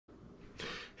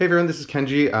Hey everyone, this is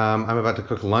Kenji. I'm about to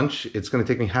cook lunch. It's going to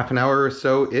take me half an hour or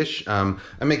so-ish. I'm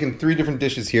making 3 different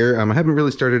dishes here. I haven't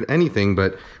really started anything,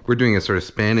 but we're doing a sort of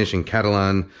Spanish and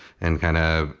Catalan and kind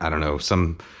of, I don't know,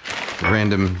 some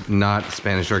random not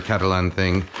Spanish or Catalan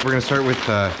thing. We're going to start with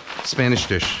Spanish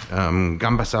dish,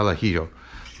 Gambas al Ajillo,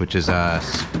 which is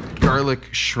garlic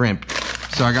shrimp.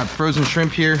 So I got frozen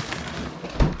shrimp here.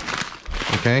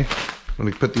 Okay, let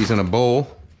me put these in a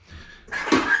bowl.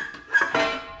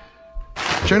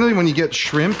 Generally, when you get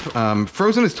shrimp,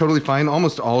 frozen is totally fine.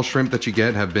 Almost all shrimp that you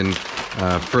get have been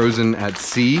frozen at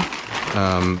sea,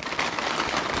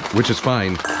 which is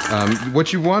fine.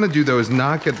 What you want to do though is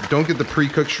don't get the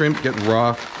pre-cooked shrimp. Get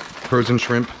raw frozen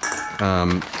shrimp.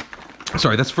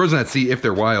 Sorry, that's frozen at sea if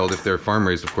they're wild. If they're farm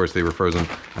raised, of course, they were frozen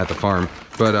at the farm.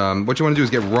 But what you want to do is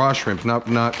get raw shrimp,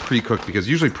 not pre-cooked, because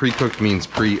usually pre-cooked means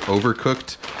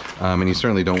pre-overcooked, and you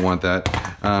certainly don't want that.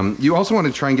 You also want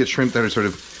to try and get shrimp that are sort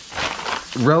of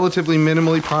relatively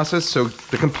minimally processed. So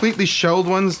the completely shelled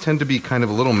ones tend to be kind of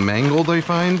a little mangled, I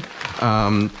find.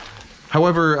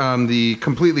 However, the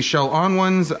completely shell-on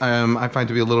ones, I find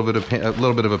to be a little bit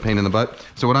of a pain in the butt.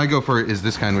 So what I go for is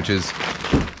this kind, which is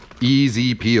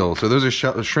easy peel. So those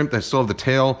are shrimp that still have the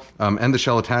tail and the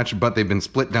shell attached, but they've been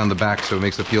split down the back, so it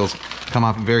makes the peels come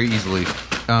off very easily.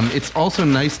 It's also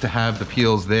nice to have the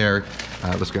peels there.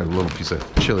 Let's grab a little piece of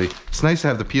chili. It's nice to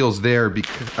have the peels there,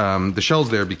 the shells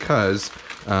there, because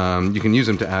you can use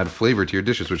them to add flavor to your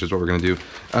dishes, which is what we're going to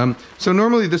do. So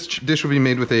normally this dish will be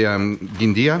made with a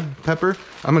guindilla pepper.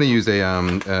 I'm going to use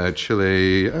a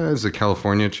chili. It's a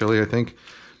California chili, I think.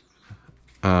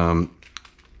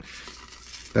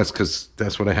 That's because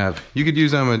that's what I have. You could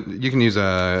use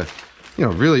you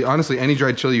know, really, honestly, any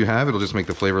dried chili you have, it'll just make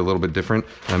the flavor a little bit different.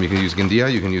 You can use guindilla,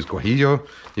 you can use guajillo,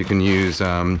 you can use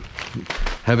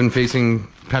heaven-facing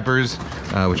peppers,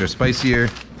 which are spicier.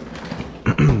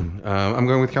 I'm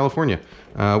going with California.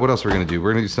 What else are we gonna do?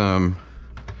 We're gonna do some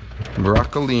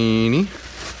broccolini,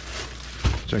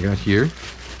 which I got here.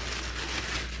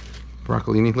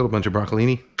 Broccolini, little bunch of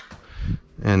broccolini.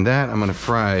 And that I'm gonna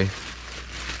fry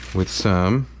with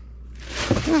some,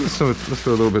 let's throw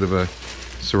a little bit of a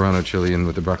Serrano chili in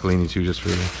with the broccolini too, just for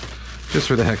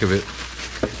the heck of it.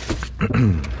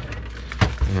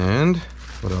 And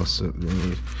what else? We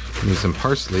need some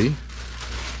parsley.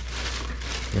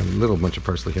 Got a little bunch of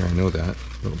parsley here, I know that.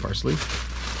 A little parsley.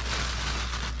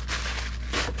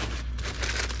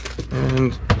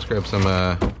 And let's grab some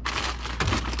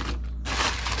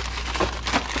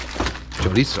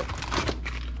chorizo.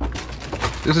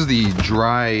 This is the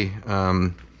dry,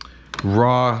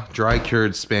 raw, dry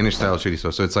cured Spanish style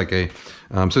chorizo. So it's like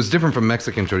so it's different from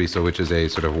Mexican chorizo, which is a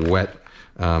sort of wet,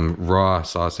 raw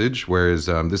sausage, whereas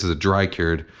this is a dry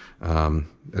cured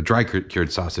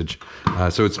sausage.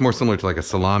 So it's more similar to like a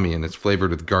salami, and it's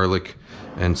flavored with garlic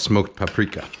and smoked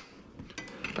paprika.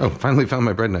 Oh, finally found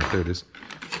my bread knife. There it is.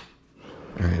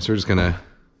 All right, so we're just gonna,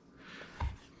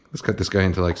 let's cut this guy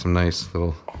into like some nice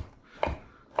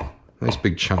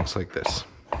big chunks like this.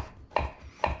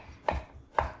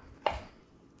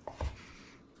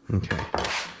 Okay,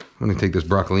 I'm gonna take this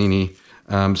broccolini.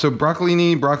 So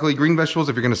broccoli, green vegetables,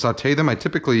 if you're gonna saute them, I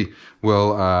typically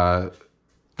will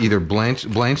either blanch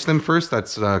them first,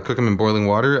 that's cook them in boiling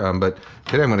water, but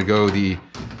today I'm gonna go the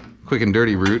quick and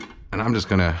dirty route, and I'm just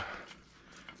gonna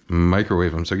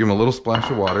microwave them. So give them a little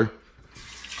splash of water.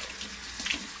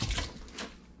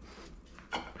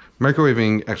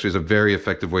 Microwaving actually is a very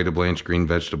effective way to blanch green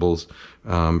vegetables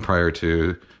prior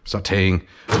to sauteing.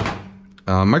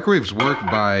 Microwaves work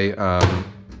by,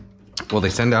 well, they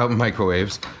send out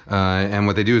microwaves, and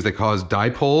what they do is they cause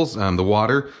dipoles. The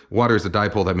water is a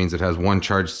dipole. That means it has one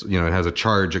charge, you know, it has a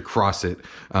charge across it.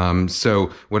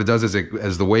 So what it does is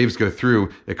as the waves go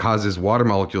through, it causes water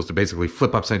molecules to basically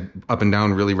flip up and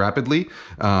down really rapidly,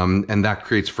 and that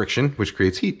creates friction, which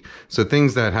creates heat. So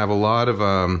things that have a lot of,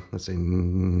 let's say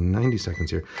 90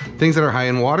 seconds here, things that are high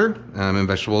in water, and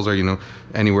vegetables are, you know,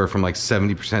 anywhere from like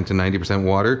 70% to 90%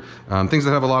 water. Things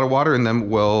that have a lot of water in them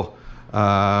will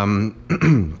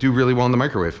do really well in the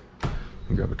microwave.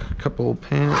 I'll grab a couple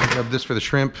pans. I'll grab this for the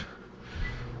shrimp,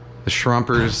 the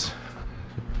shrompers.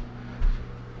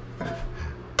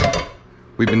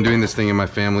 We've been doing this thing in my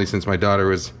family since my daughter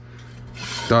was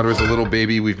a little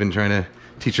baby. We've been trying to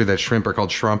teach her that shrimp are called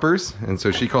shrompers, and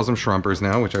so she calls them shrompers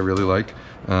now, which I really like.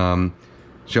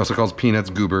 She also calls peanuts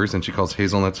goobers, and she calls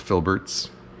hazelnuts filberts.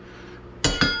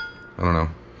 I don't know.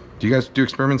 Do you guys do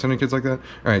experiments on your kids like that?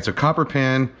 All right, so copper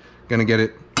pan. Gonna get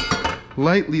it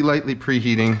lightly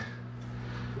preheating,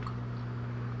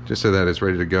 just so that it's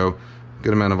ready to go.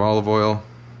 Good amount of olive oil.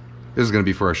 This is gonna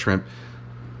be for our shrimp.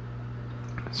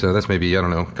 So that's maybe, I don't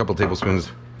know, a couple tablespoons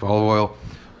of olive oil.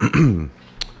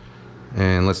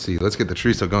 And let's see, let's get the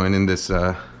chorizo going in this,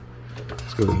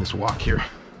 let's go in this wok here.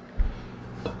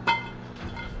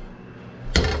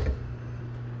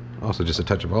 Also just a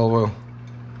touch of olive oil.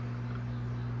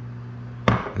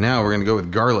 Now we're gonna go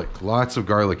with garlic. Lots of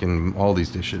garlic in all these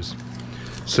dishes.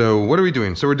 So what are we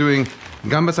doing? So we're doing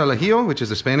Gambas al Ajillo, which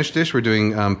is a Spanish dish. We're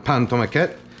doing Pan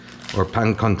Tomaquet, or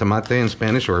pan con tomate in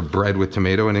Spanish, or bread with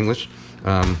tomato in English,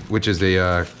 which is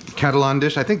a Catalan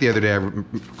dish. I think the other day I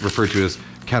referred to it as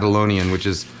Catalonian, which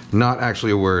is not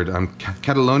actually a word.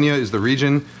 Catalonia is the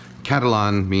region.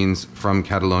 Catalan means from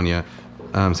Catalonia.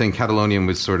 Saying Catalonian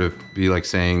would sort of be like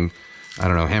saying, I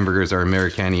don't know, hamburgers are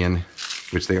Americanian,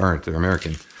 which they aren't, they're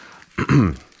American.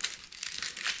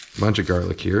 Bunch of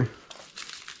garlic here.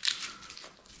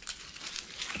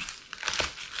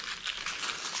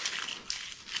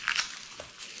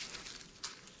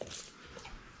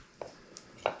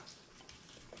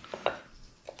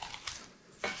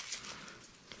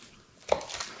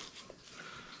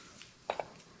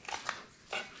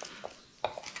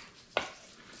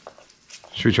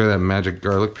 Should we try that magic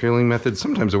garlic peeling method?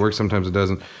 Sometimes it works, sometimes it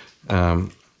doesn't.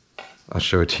 I'll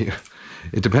show it to you.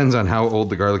 It depends on how old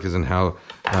the garlic is and how,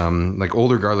 like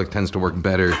older garlic tends to work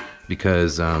better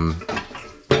because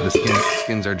the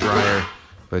skins are drier.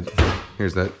 But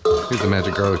here's the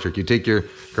magic garlic trick. You take your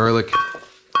garlic,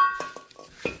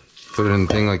 put it in a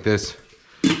thing like this,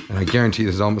 and I guarantee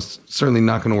this is almost certainly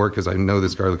not going to work because I know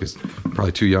this garlic is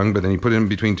probably too young, but then you put it in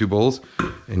between two bowls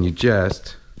and you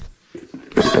just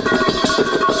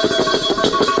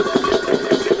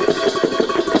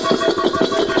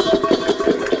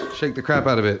shake the crap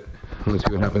out of it. Let's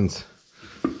see what happens.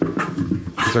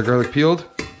 Is our garlic peeled?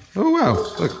 Oh wow,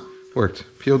 look, worked.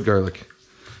 Peeled garlic.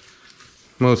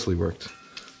 Mostly worked.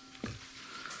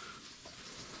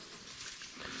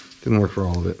 Didn't work for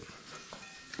all of it.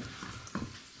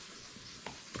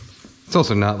 It's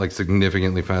also not like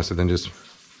significantly faster than just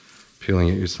peeling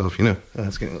it yourself, you know. Oh,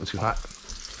 that's getting a little too hot.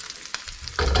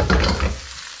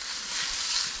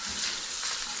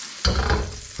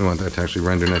 I want that to actually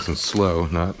render nice and slow,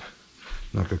 not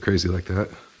go crazy like that.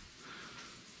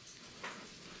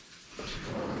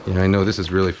 Yeah, I know this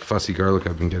is really fussy garlic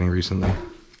I've been getting recently.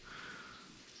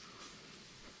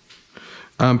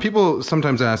 People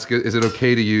sometimes ask, is it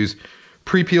okay to use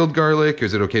pre-peeled garlic?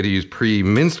 Is it okay to use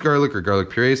pre-minced garlic or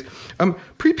garlic purees?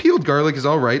 Pre-peeled garlic is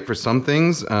all right for some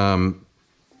things.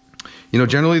 You know,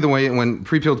 generally when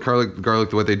pre-peeled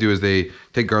garlic, what they do is they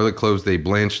take garlic cloves, they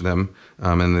blanch them,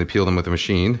 and they peel them with a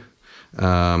machine.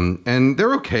 And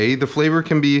they're okay. The flavor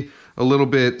can be a little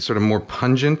bit sort of more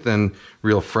pungent than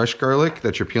real fresh garlic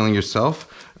that you're peeling yourself.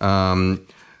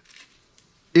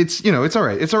 It's, you know, it's all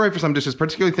right. It's all right for some dishes,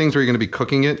 particularly things where you're going to be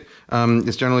cooking it.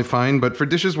 It's generally fine. But for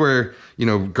dishes where, you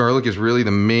know, garlic is really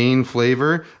the main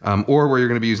flavor, or where you're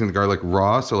going to be using the garlic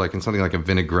raw, so like in something like a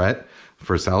vinaigrette,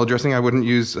 for salad dressing, I wouldn't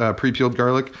use pre-peeled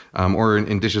garlic, or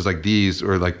in dishes like these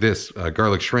or like this,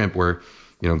 garlic shrimp, where,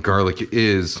 you know, garlic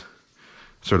is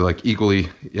sort of like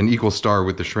an equal star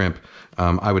with the shrimp.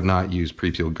 I would not use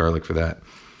pre-peeled garlic for that.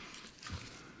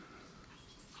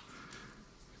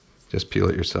 Just peel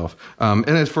it yourself. And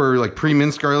as for like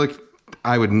pre-minced garlic,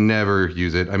 I would never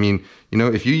use it. I mean, you know,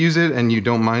 if you use it and you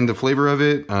don't mind the flavor of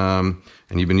it, and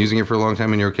you've been using it for a long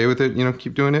time and you're okay with it, you know,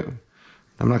 keep doing it.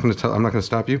 I'm not going to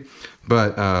stop you,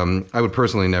 but I would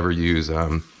personally never use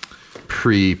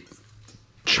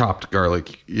pre-chopped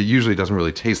garlic. It usually doesn't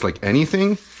really taste like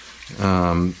anything.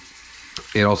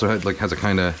 It also has a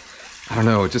kind of, I don't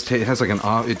know, it has like an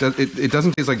off, it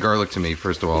doesn't taste like garlic to me,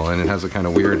 first of all, and it has a kind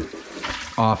of weird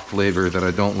off flavor that I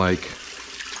don't like.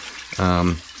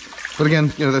 But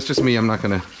again, you know, that's just me. I'm not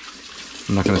gonna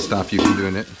stop you from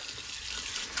doing it.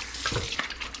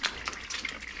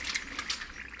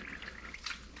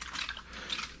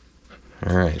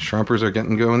 All right, shrimpers are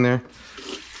getting going there.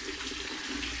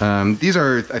 These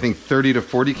are, I think, 30 to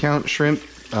 40 count shrimp.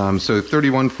 So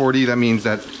 31.40, that means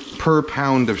that per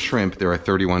pound of shrimp, there are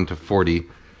 31 to 40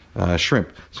 shrimp.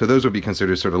 So those would be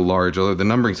considered sort of large, although the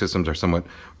numbering systems are somewhat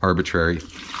arbitrary.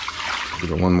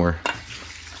 Give it one more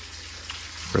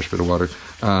fresh bit of water.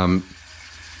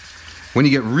 When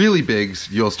you get really big,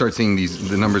 you'll start seeing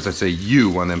the numbers that say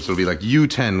U on them. So it'll be like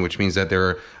U10, which means that there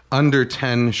are under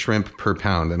 10 shrimp per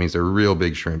pound. That means they're real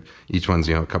big shrimp. Each one's,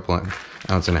 you know, a couple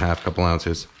ounce and a half, couple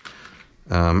ounces.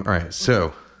 All right,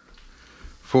 so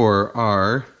for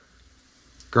our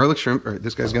garlic shrimp, all right,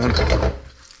 this guy's gone.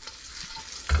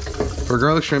 For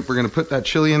garlic shrimp, we're gonna put that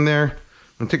chili in there.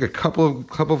 I'm gonna take a couple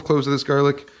of cloves of this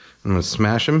garlic. I'm gonna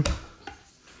smash them.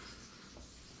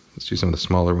 Let's do some of the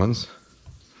smaller ones.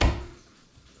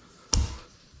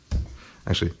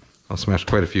 Actually, I'll smash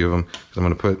quite a few of them because I'm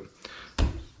gonna put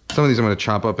Some of these I'm going to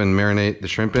chop up and marinate the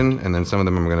shrimp in, and then some of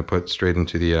them I'm going to put straight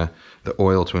into the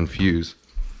oil to infuse.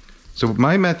 So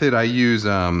my method, I use,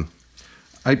 I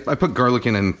put garlic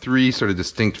in 3 sort of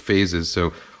distinct phases.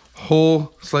 So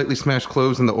whole, slightly smashed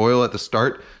cloves in the oil at the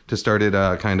start to start it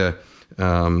kind of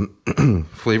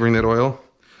flavoring that oil.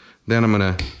 Then I'm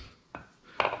going to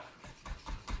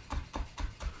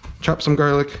chop some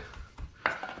garlic.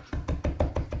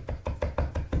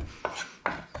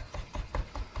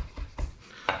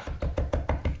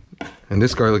 And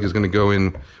this garlic is going to go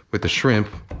in with the shrimp,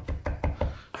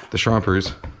 the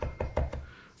shrompers,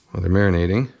 while they're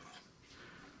marinating.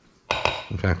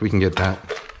 In fact, we can get that.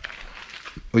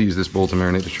 We'll use this bowl to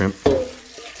marinate the shrimp.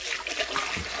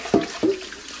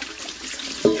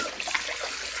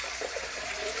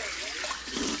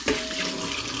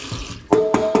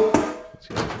 Let's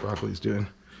see what the broccoli's doing.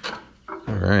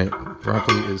 All right,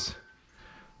 broccoli is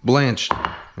blanched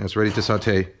and it's ready to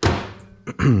saute.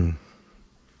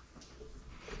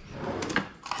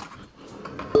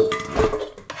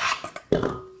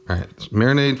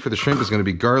 Marinade for the shrimp is going to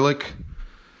be garlic.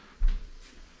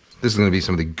 This is going to be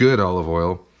some of the good olive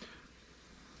oil.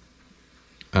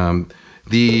 They're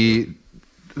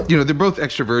both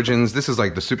extra virgins. This is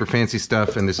like the super fancy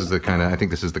stuff, and this is the kind of, I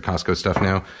think this is the Costco stuff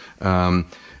now.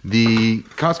 The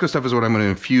Costco stuff is what I'm going to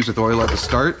infuse with oil at the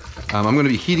start. I'm going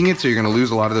to be heating it, so you're going to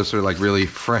lose a lot of those sort of like really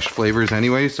fresh flavors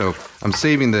anyway. So I'm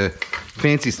saving the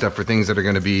fancy stuff for things that are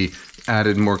going to be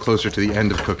added more closer to the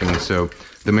end of cooking. So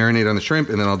the marinade on the shrimp,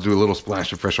 and then I'll do a little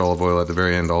splash of fresh olive oil at the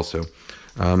very end also.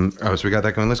 So we got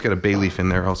that going. Let's get a bay leaf in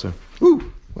there also.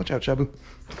 Ooh, watch out, Shabu.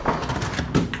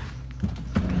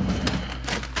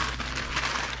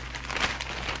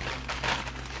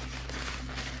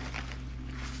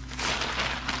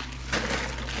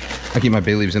 I keep my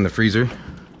bay leaves in the freezer.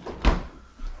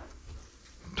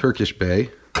 Turkish bay.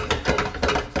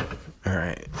 All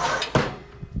right.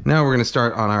 Now we're going to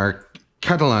start on our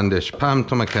Catalan dish, Amb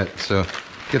Tomaquet. So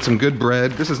get some good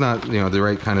bread. This is not, the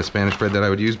right kind of Spanish bread that I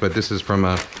would use, but this is from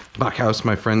Backhouse,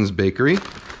 my friend's bakery.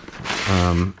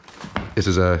 This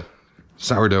is a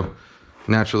sourdough,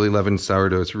 naturally leavened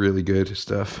sourdough. It's really good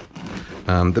stuff.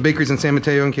 The bakery's in San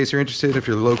Mateo, in case you're interested. If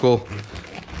you're local,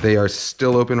 they are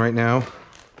still open right now.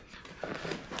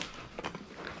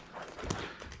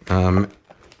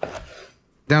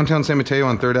 Downtown San Mateo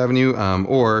on 3rd Avenue,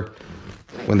 or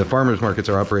when the farmers markets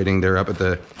are operating, they're up at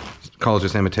the College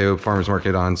of San Mateo Farmers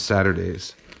Market on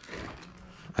Saturdays.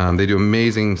 They do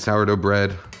amazing sourdough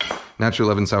bread, natural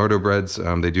leavened sourdough breads.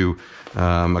 They do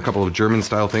a couple of German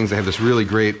style things. They have this really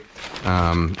great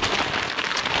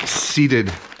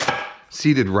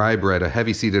seeded rye bread, a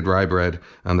heavy seeded rye bread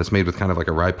that's made with kind of like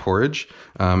a rye porridge.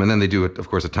 And then they do, of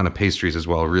course, a ton of pastries as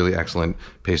well, really excellent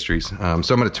pastries. So I'm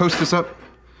going to toast this up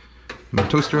in my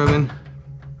toaster oven.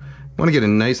 I want to get it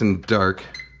nice and dark.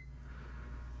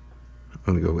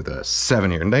 I'm going to go with a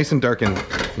 7 here. Nice and dark and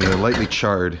lightly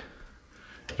charred.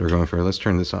 That's what we're going for. Let's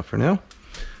turn this off for now.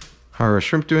 How are our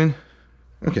shrimp doing?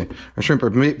 Okay, our shrimp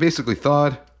are basically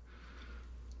thawed.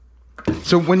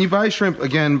 So when you buy shrimp,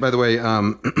 again, by the way,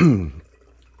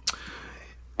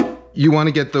 you want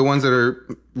to get the ones that are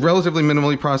relatively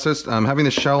minimally processed. Having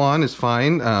the shell on is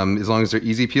fine, as long as they're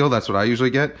easy peel. That's what I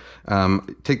usually get.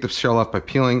 Take the shell off by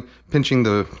pinching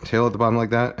the tail at the bottom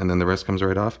like that, and then the rest comes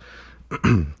right off.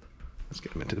 Let's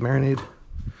get them into the marinade.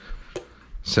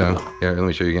 So, yeah, let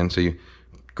me show you again. So you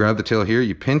grab the tail here,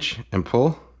 you pinch and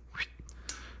pull,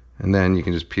 and then you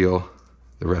can just peel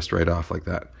the rest right off like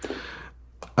that.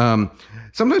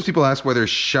 Sometimes people ask whether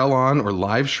shell-on or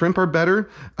live shrimp are better.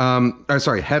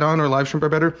 Head-on or live shrimp are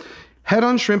better.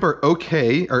 Head-on shrimp are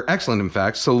okay, or excellent in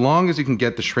fact, so long as you can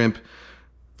get the shrimp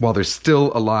while they're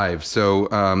still alive. So,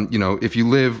 if you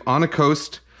live on a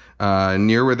coast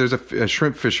near where there's a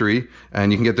shrimp fishery,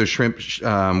 and you can get those shrimp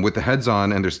with the heads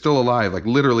on and they're still alive, like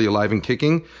literally alive and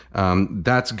kicking,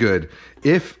 that's good.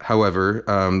 If, however,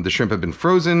 the shrimp have been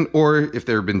frozen or if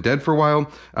they've been dead for a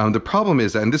while, the problem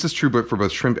is that, and this is true for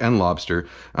both shrimp and lobster,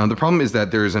 the problem is that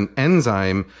there's an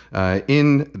enzyme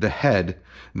in the head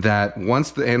that once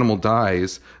the animal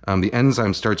dies, the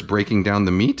enzyme starts breaking down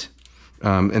the meat.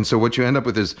 And so what you end up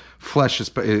with is flesh.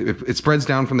 It spreads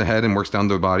down from the head and works down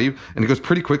the body, and it goes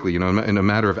pretty quickly. In a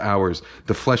matter of hours,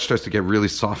 the flesh starts to get really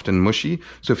soft and mushy.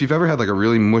 So if you've ever had like a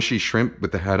really mushy shrimp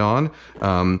with the head on,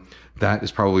 that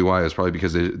is probably why. It's probably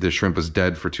because the shrimp was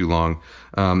dead for too long.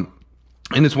 And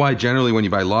it's why generally when you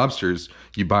buy lobsters,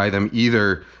 you buy them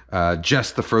either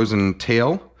just the frozen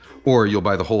tail, or you'll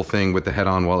buy the whole thing with the head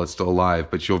on while it's still alive.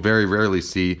 But you'll very rarely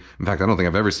see, in fact, I don't think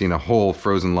I've ever seen a whole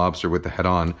frozen lobster with the head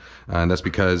on. And that's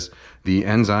because the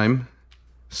enzyme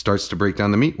starts to break down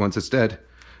the meat once it's dead.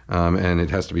 and it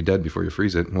has to be dead before you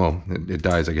freeze it. Well, it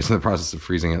dies, I guess, in the process of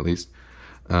freezing at least.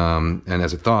 And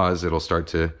as it thaws, it'll start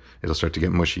to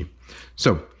get mushy.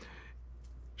 So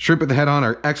shrimp with the head on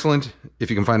are excellent if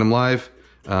you can find them live.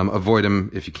 Avoid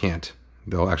them if you can't.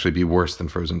 They'll actually be worse than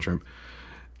frozen shrimp.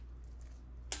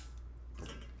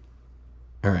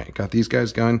 All right, got these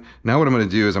guys going. Now what I'm going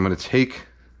to do is I'm going to take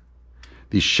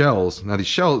these shells. Now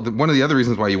one of the other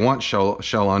reasons why you want shell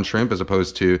on shrimp as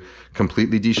opposed to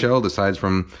completely deshelled, aside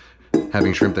from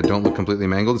having shrimp that don't look completely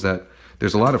mangled, is that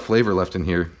there's a lot of flavor left in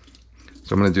here.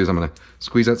 So what I'm going to do is I'm going to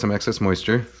squeeze out some excess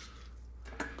moisture.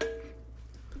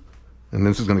 And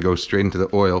this is going to go straight into the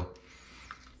oil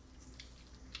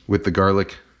with the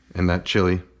garlic and that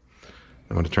chili.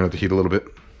 I want to turn up the heat a little bit.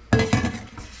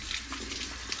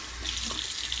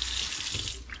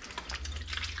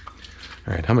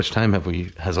 All right, how much time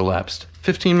has elapsed?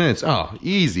 15 minutes. Oh,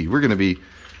 easy. We're gonna be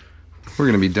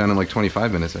done in like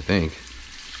 25 minutes, I think.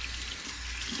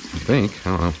 I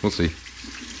don't know. We'll see.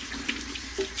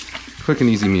 Quick and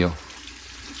easy meal.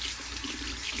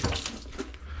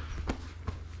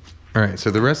 All right,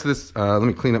 so the rest of this, let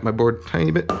me clean up my board a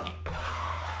tiny bit. All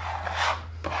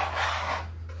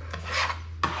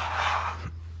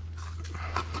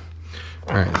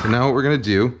right, so now what we're gonna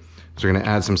do is we're gonna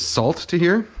add some salt to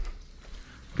here.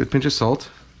 Good pinch of salt.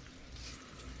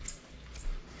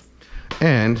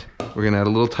 And we're gonna add a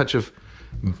little touch of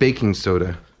baking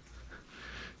soda.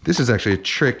 This is actually a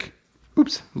trick.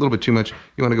 Oops, a little bit too much.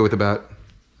 You wanna go with about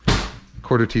a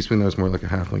quarter teaspoon. That was more like a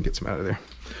half. Let me get some out of there.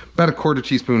 About a quarter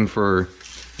teaspoon for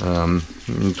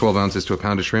 12 ounces to a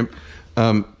pound of shrimp.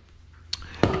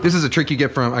 This is a trick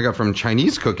I got from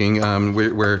Chinese cooking,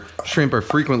 where shrimp are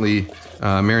frequently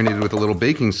marinated with a little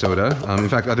baking soda. In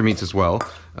fact, other meats as well.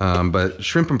 But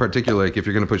shrimp in particular, like if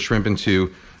you're gonna put shrimp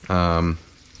into a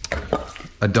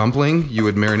dumpling, you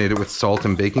would marinate it with salt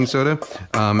and baking soda.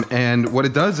 And what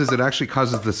it does is it actually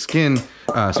causes the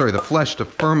the flesh to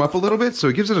firm up a little bit. So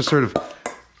it gives it a sort of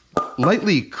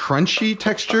lightly crunchy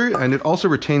texture, and it also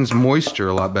retains moisture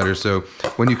a lot better. So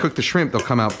when you cook the shrimp, they'll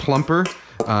come out plumper.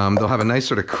 They'll have a nice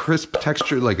sort of crisp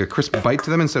texture, like a crisp bite to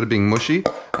them instead of being mushy,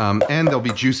 and they'll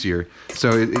be juicier.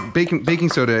 So baking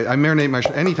soda, I marinate my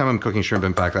shrimp. Anytime I'm cooking shrimp,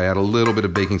 in fact, I add a little bit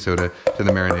of baking soda to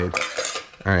the marinade.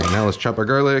 All right, now let's chop our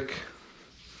garlic.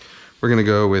 We're gonna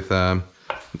go with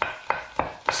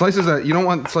slices that, you don't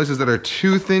want slices that are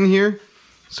too thin here.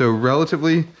 So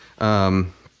relatively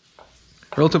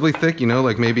thick, you know,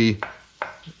 like maybe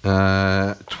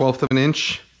 1/12 of an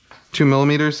inch, 2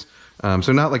 millimeters.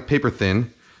 So not like paper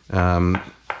thin.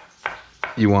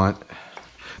 You want,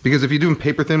 because if you do them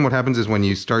paper thin, what happens is when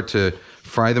you start to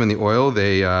fry them in the oil,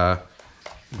 they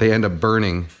end up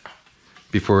burning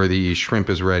before the shrimp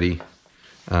is ready,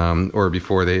 or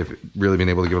before they've really been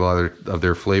able to give a lot of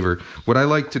their flavor. What I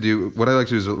like to do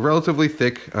is relatively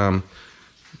thick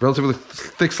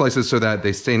slices so that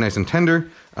they stay nice and tender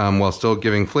while still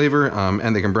giving flavor,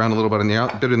 and they can brown a little bit on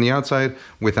the outside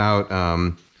without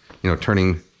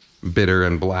turning bitter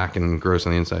and black and gross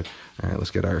on the inside. All right, let's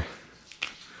get our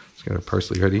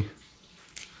parsley ready.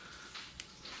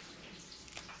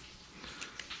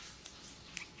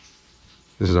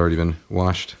 This has already been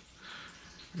washed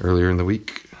earlier in the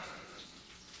week.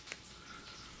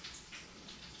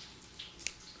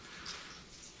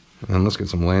 And let's get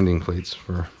some landing plates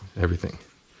for everything.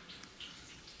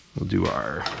 We'll do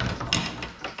our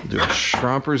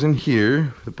schrompers in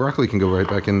here. The broccoli can go right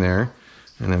back in there.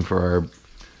 And then for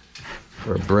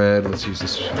our bread, let's use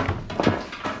this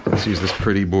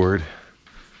pretty board.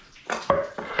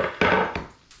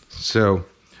 So,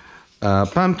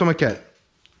 Amb Tomaquet,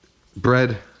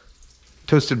 bread,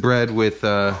 toasted bread with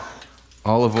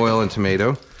olive oil and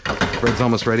tomato. Bread's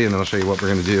almost ready, and then I'll show you what we're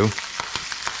gonna do.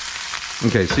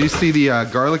 Okay, so you see the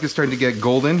garlic is starting to get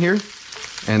golden here,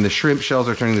 and the shrimp shells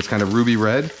are turning this kind of ruby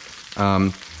red.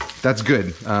 That's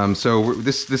good. So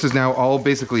this is now all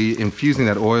basically infusing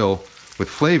that oil with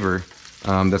flavor.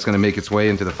 That's going to make its way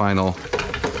into the final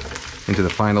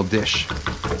dish.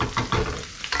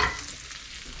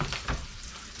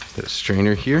 Get a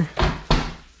strainer here.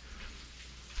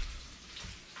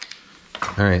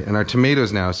 All right, and our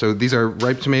tomatoes now. So these are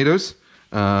ripe tomatoes.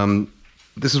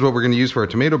 This is what we're going to use for our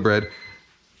tomato bread.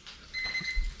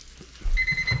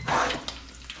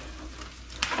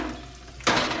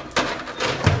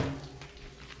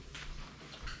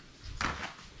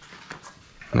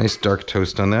 Nice dark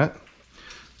toast on that.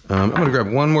 I'm going to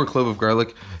grab one more clove of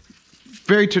garlic.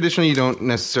 Very traditionally, you don't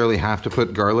necessarily have to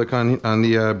put garlic on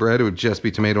the bread. It would just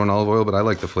be tomato and olive oil, but I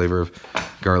like the flavor of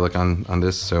garlic on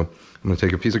this. So I'm going to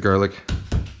take a piece of garlic,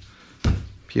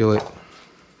 peel it,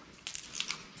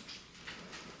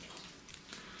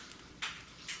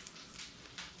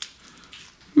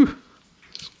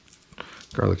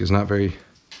 Garlic is not very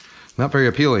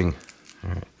appealing. All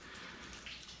right.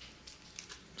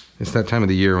 It's that time of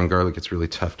the year when garlic gets really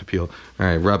tough to peel. All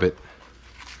right, rub it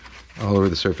all over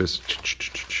the surface.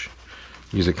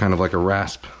 Use it kind of like a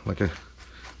rasp, like a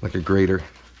grater.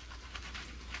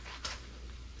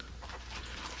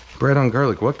 Bread on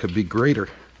garlic, what could be greater?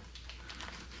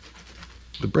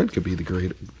 The bread could be the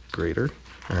grater.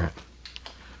 All right.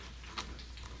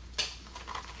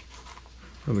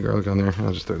 Throw the garlic on there.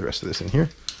 I'll just throw the rest of this in here.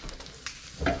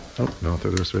 Oh, no, I'll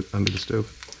throw the rest of it under the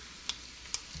stove.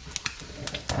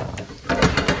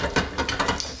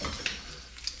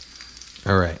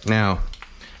 All right, now,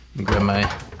 let me grab my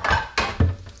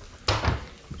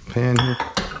pan here.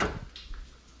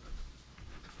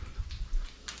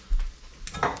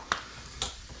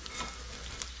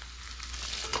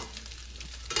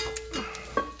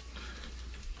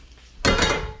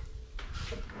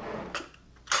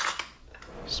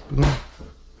 Spoon.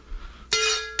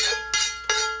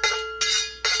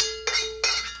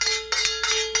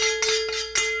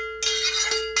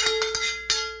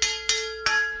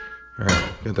 All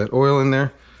right, got that oil in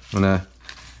there. I'm gonna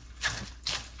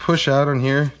push out on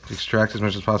here to extract as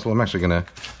much as possible. I'm gonna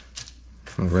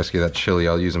rescue that chili.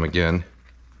 I'll use them again.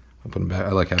 I'll put them back. I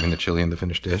like having the chili in the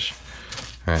finished dish.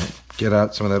 All right, get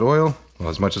out some of that oil, well,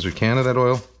 as much as we can of that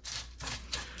oil.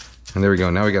 And there we go.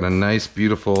 Now we got a nice,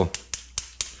 beautiful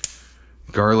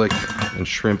garlic and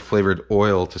shrimp flavored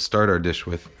oil to start our dish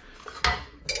with.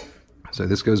 So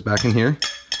this goes back in here.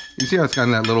 You see how it's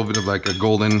gotten that little bit of like a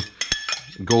golden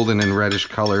and reddish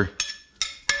color.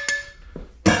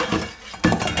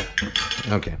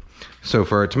 Okay, so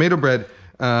for our tomato bread,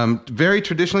 very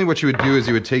traditionally what you would do is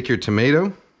you would take your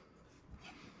tomato,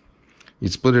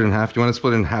 you'd split it in half. You want to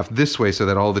split it in half this way so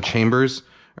that all the chambers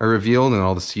are revealed and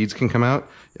all the seeds can come out.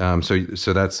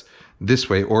 So that's this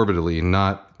way orbitally,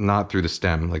 not through the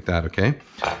stem like that, okay?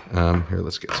 Here,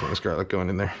 let's get some of this garlic going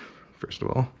in there, first of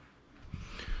all.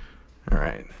 All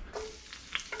right.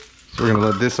 So we're gonna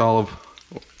let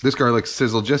this garlic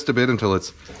sizzle just a bit until it's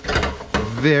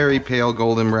very pale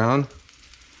golden brown.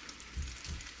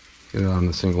 Get it on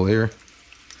the single layer.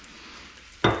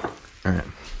 All right.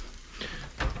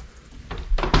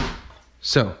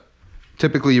 So,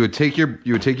 typically you would take your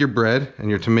bread and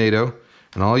your tomato,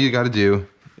 and all you got to do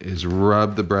is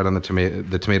rub the bread on the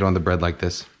tomato on the bread like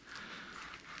this.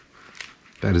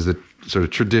 That is the sort of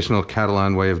traditional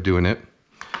Catalan way of doing it.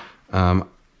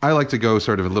 I like to go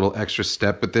sort of a little extra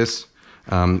step with this.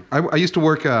 I used to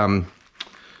work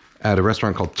at a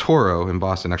restaurant called Toro in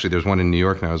Boston. Actually, there's one in New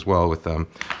York now as well with my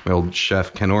old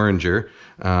chef Ken Oringer.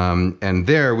 And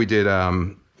there we did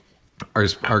our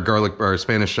garlic, our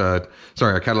Spanish, our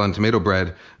Catalan tomato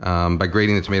bread by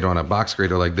grating the tomato on a box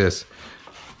grater like this,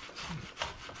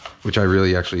 which I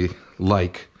really actually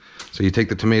like. So you take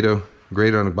the tomato,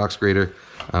 grate it on a box grater.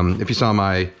 If you saw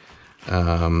my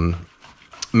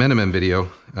Menemen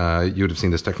video, you would have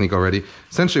seen this technique already.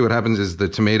 Essentially what happens is the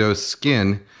tomato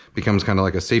skin becomes kind of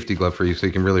like a safety glove for you, so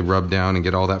you can really rub down and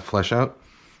get all that flesh out.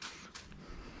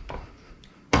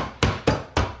 All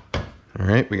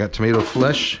right, we got tomato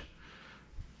flesh.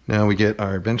 Now we get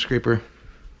our bench scraper.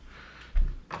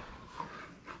 I'm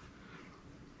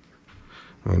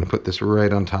going to put this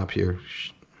right on top here.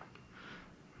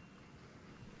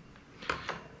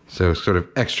 So sort of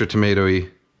extra tomatoey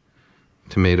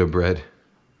tomato bread.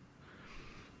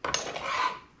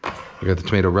 We got the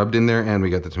tomato rubbed in there and we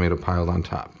got the tomato piled on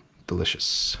top.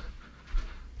 Delicious.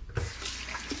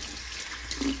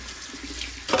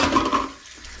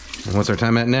 And what's our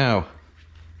time at now?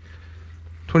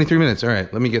 23 minutes. All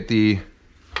right, let me get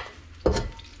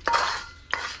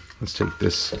let's take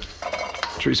this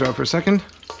chorizo out for a second.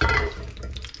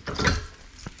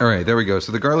 All right, there we go.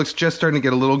 So the garlic's just starting to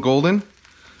get a little golden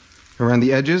around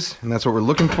the edges, and that's what we're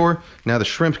looking for. Now the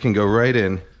shrimp can go right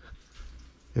in.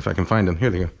 If I can find them. Here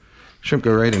they go. Shrimp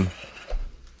go right in.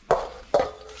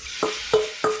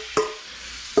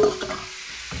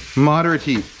 Moderate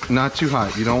heat, not too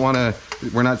hot. You don't want to,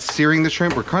 we're not searing the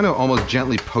shrimp. We're kind of almost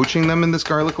gently poaching them in this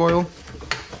garlic oil.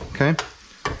 Okay?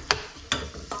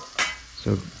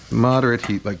 So moderate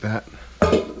heat like that.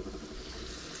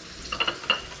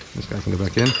 This guy can go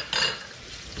back in.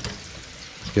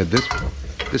 Let's get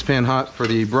this pan hot for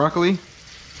the broccoli.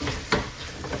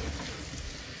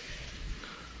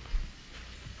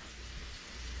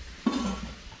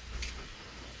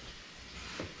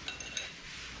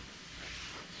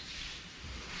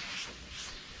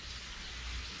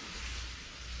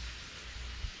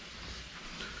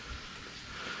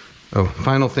 Oh,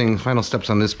 final steps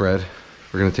on this bread.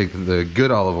 We're going to take the good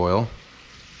olive oil.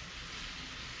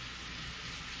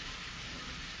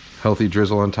 Healthy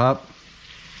drizzle on top.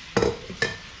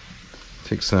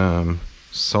 Take some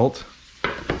salt.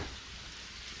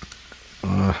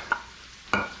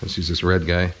 Let's use this red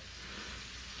guy.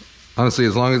 Honestly,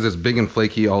 as long as it's big and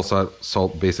flaky, all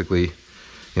salt basically, you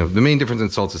know, the main difference in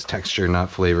salts is texture, not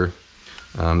flavor.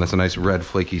 That's a nice red,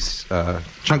 flaky,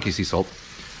 chunky sea salt.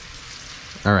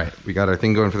 All right, we got our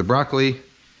thing going for the broccoli.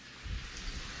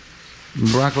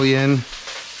 Broccoli in.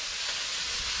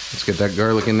 Let's get that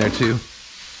garlic in there too.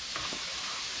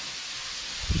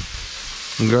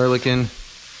 Some garlic in.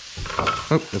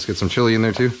 Oh, let's get some chili in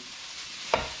there too.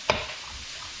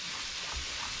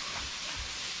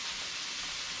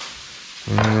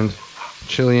 And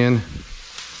chili in.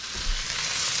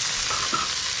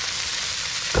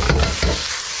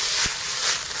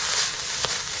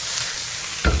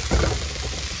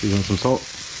 Season some salt.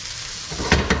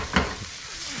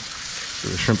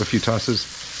 Give the shrimp a few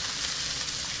tosses.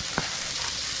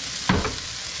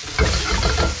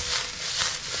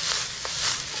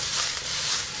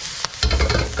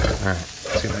 All right,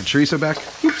 let's get that chorizo back.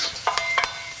 Oops.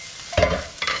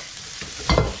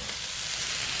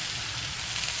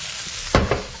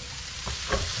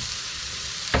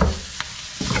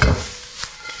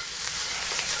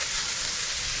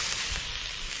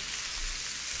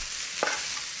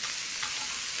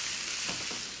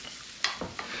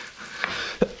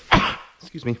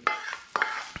 Excuse me.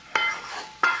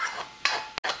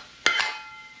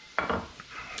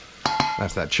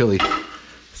 That's that chili.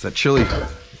 It's that chili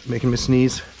making me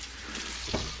sneeze.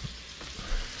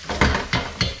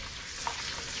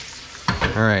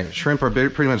 All right, shrimp are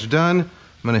pretty much done. I'm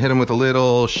gonna hit them with a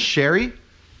little sherry.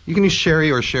 You can use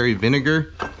sherry or sherry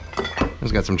vinegar.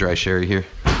 I've got some dry sherry here.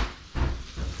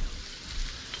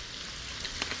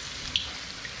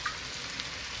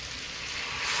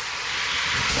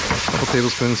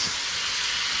 Tablespoons.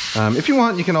 If you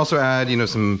want, you can also add, you know,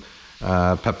 some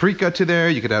paprika to there.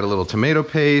 You could add a little tomato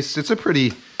paste. It's a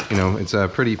pretty, you know, it's a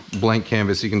pretty blank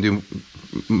canvas. You can do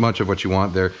much of what you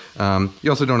want there. You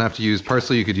also don't have to use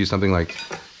parsley. You could use something like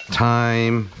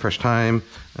thyme, fresh thyme.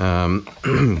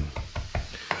 I'm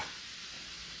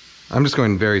just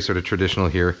going very sort of traditional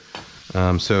here.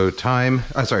 So thyme,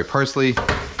 parsley,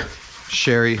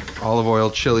 sherry, olive oil,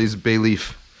 chilies, bay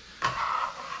leaf,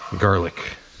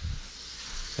 garlic,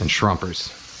 and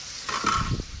schrompers.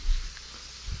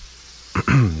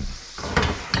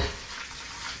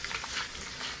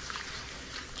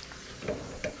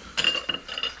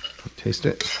 Taste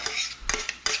it.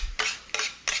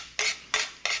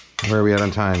 Where are we at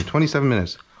on time? 27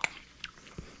 minutes.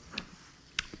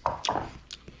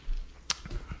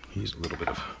 Use a little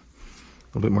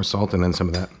bit more salt and then some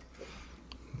of that,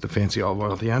 the fancy olive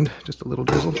oil at the end. Just a little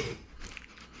drizzle.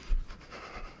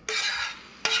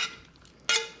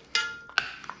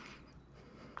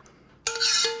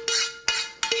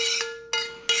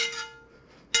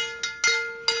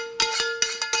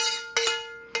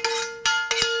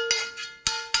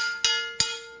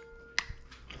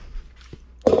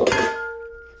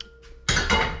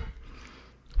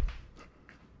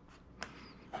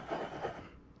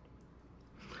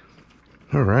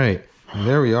 All right,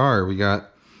 there we are. We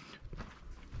got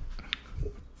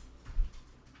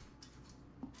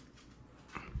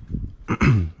oh,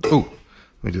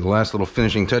 let me do the last little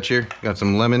finishing touch here. Got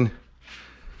some lemon.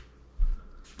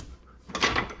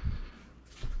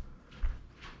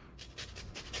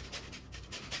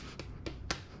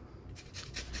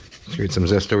 Let's create some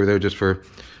zest over there, just for,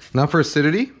 not for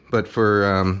acidity, but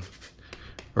for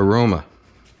aroma.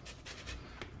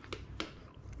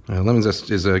 Lemon zest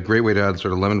is a great way to add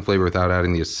sort of lemon flavor without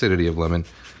adding the acidity of lemon.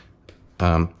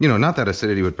 You know, not that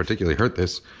acidity would particularly hurt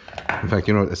this. In fact,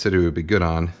 you know what acidity would be good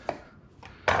on?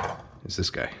 Is this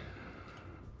guy.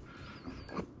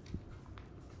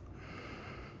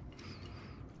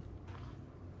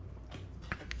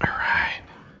 All right.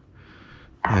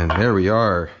 And there we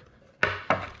are.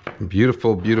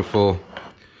 Beautiful, beautiful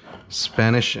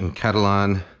Spanish and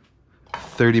Catalan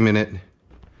 30-minute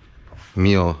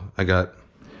meal. I got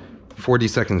 40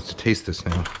 seconds to taste this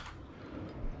now.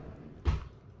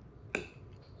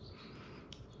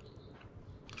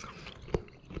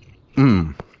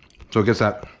 So it gets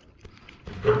that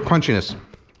crunchiness,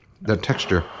 that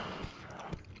texture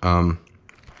from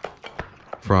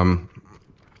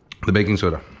the baking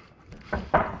soda.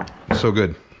 So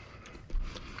good.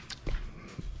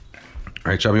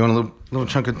 All right, Chubby, you want a little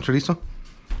chunk of chorizo?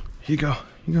 Here you go. Here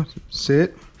you go.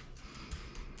 Sit.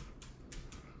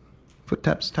 Foot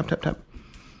taps. Tap, tap, tap.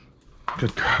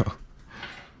 Good girl.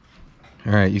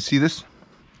 All right, you see this?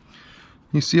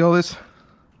 You see all this?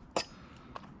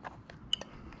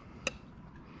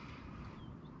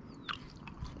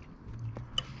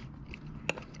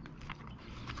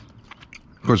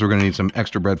 Of course, we're going to need some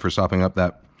extra bread for sopping up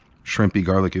that shrimpy,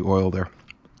 garlicky oil there.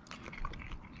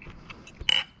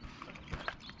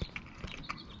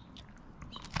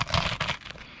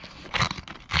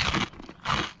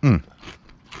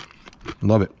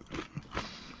 Love it.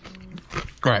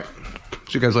 All right.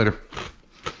 See you guys later.